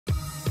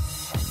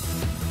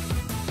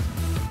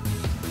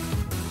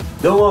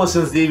どうも、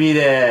SHUN'sTV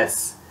で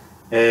す。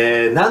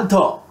なん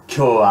と、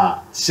今日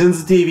は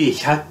SHUN'sTV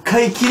 100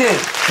回記念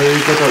という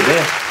こ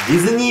とで、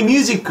ディズニーミュ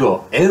ージック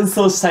を演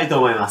奏したいと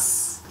思いま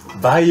す。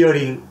バイオ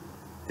リン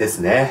です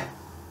ね。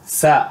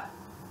さあ、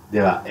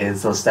では演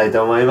奏したい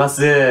と思いま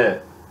す。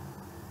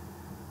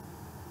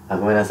ご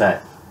めんなさい。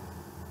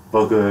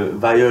僕、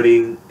バイオリ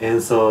ン演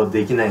奏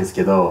できないんです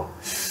けど、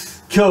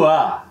今日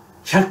は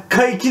100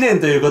回記念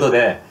ということ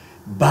で、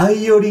バ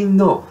イオリン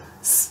の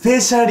ス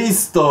ペシャリ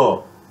スト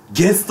を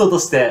ゲストと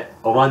して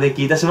お招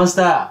きいたしまし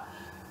た。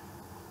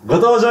ご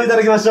登場いた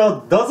だきましょ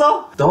う。どう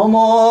ぞ。どう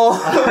も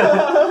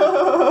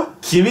ー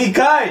君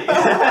かい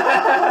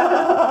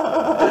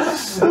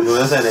ごめん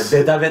なさいね、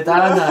ベタベ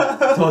タな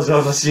登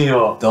場のシー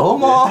ンをどう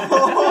も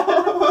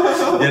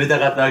ーやりた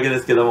かったわけで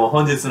すけども、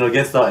本日の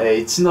ゲスト、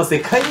一ノ瀬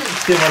海に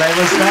来てもらいま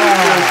した。よ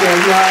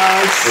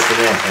ろし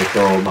く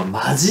お願いします。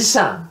マジシ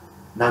ャン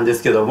なんで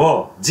すけど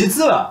も、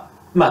実は、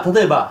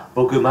例えば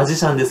僕マジ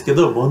シャンですけ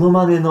ど、モノ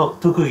マネの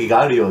特技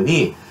があるよう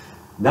に、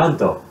なん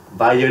と、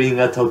バイオリン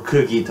が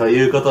特技と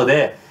いうこと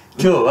で、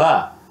今日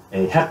は、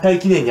100回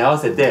記念に合わ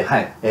せて、は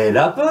い、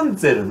ラプン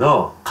ツェル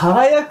の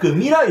輝く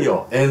未来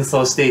を演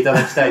奏していた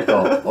だきたい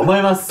と思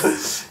いま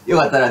す。よ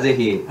かったらぜ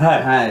ひ、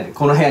はい、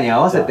この部屋に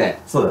合わせて、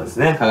そうです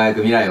ね。輝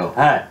く未来を。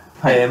はい。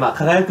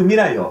輝く未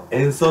来を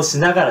演奏し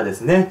ながらで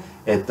すね、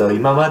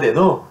今まで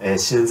の、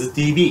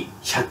SHUN'sTV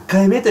 100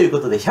回目というこ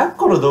とで100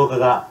個の動画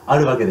があ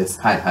るわけです。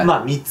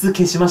3つ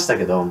消しました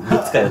けど、3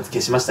つか4つ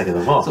消しましたけど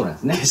も、そうなんで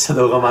すね。消した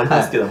動画もあり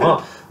ますけど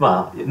も、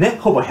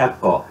ほぼ100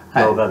個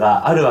動画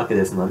があるわけ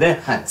ですので、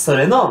そ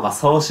れの、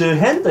総集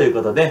編という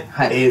ことで、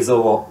映像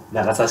を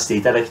流させて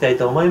いただきたい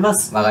と思いま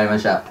す。わかりま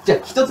した。じゃあ、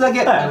一つだけ、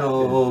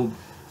100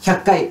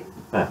回、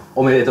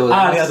おめでとうござい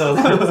ます。ありがとう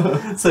ござい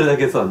ます。それだ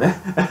けそうね。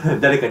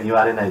誰かに言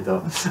われない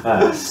と。そ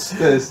う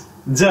です。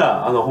じ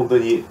ゃあ、本当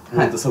に、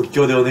即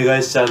興でお願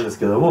いしちゃうんです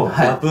けども、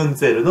ラプン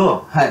ツェル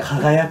の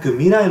輝く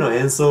未来の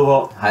演奏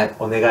を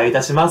お願いい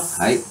たしま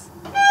す。はい。